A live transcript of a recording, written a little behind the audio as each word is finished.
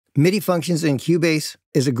MIDI functions in Cubase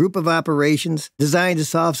is a group of operations designed to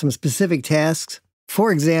solve some specific tasks.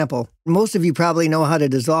 For example, most of you probably know how to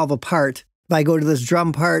dissolve a part. If I go to this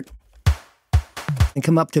drum part and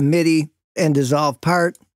come up to MIDI and dissolve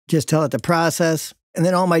part, just tell it to process, and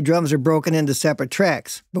then all my drums are broken into separate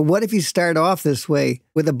tracks. But what if you start off this way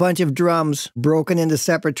with a bunch of drums broken into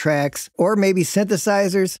separate tracks, or maybe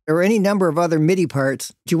synthesizers, or any number of other MIDI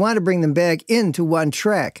parts, but you want to bring them back into one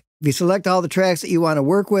track? If you select all the tracks that you want to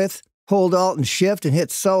work with, hold Alt and Shift and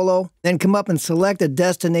hit solo, then come up and select a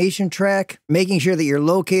destination track, making sure that your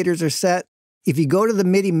locators are set. If you go to the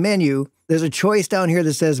MIDI menu, there's a choice down here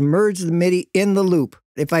that says Merge the MIDI in the loop.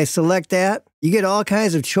 If I select that, you get all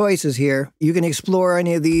kinds of choices here. You can explore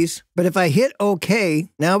any of these. But if I hit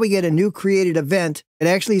OK, now we get a new created event. It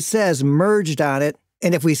actually says merged on it.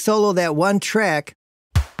 And if we solo that one track,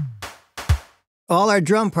 all our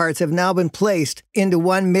drum parts have now been placed into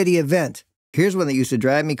one MIDI event. Here's one that used to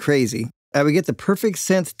drive me crazy. I would get the perfect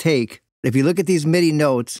synth take. If you look at these MIDI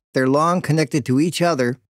notes, they're long connected to each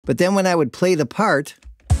other. But then when I would play the part,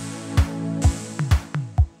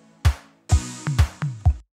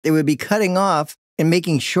 they would be cutting off and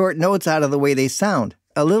making short notes out of the way they sound.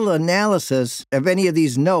 A little analysis of any of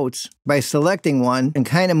these notes by selecting one and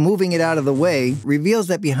kind of moving it out of the way reveals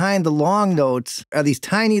that behind the long notes are these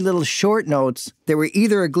tiny little short notes that were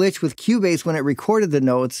either a glitch with Cubase when it recorded the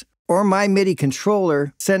notes, or my MIDI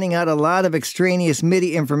controller sending out a lot of extraneous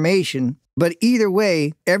MIDI information. But either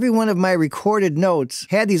way, every one of my recorded notes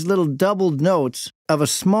had these little doubled notes of a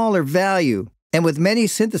smaller value. And with many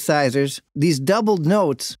synthesizers, these doubled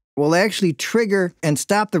notes will actually trigger and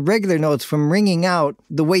stop the regular notes from ringing out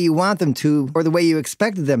the way you want them to or the way you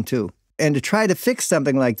expected them to. And to try to fix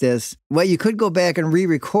something like this, well, you could go back and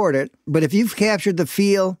re-record it, but if you've captured the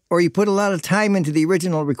feel or you put a lot of time into the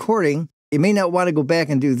original recording, you may not want to go back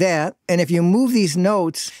and do that. And if you move these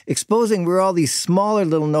notes, exposing where all these smaller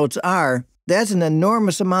little notes are, that's an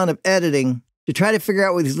enormous amount of editing to try to figure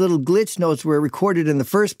out where these little glitch notes were recorded in the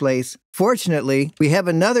first place. Fortunately, we have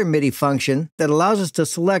another MIDI function that allows us to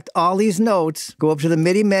select all these notes, go up to the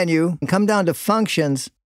MIDI menu, and come down to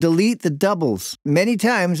Functions, delete the doubles. Many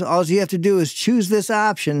times, all you have to do is choose this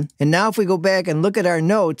option, and now if we go back and look at our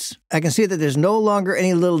notes, I can see that there's no longer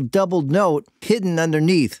any little doubled note hidden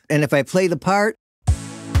underneath. And if I play the part,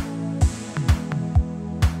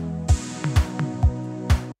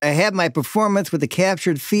 I have my performance with the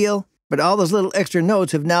captured feel, but all those little extra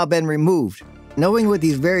notes have now been removed. Knowing what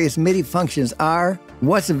these various MIDI functions are,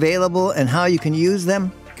 what's available, and how you can use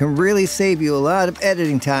them can really save you a lot of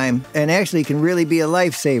editing time and actually can really be a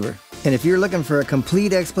lifesaver. And if you're looking for a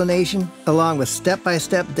complete explanation, along with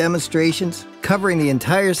step-by-step demonstrations covering the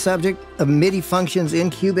entire subject of MIDI functions in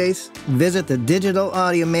Cubase, visit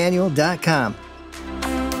thedigitalaudio.manual.com.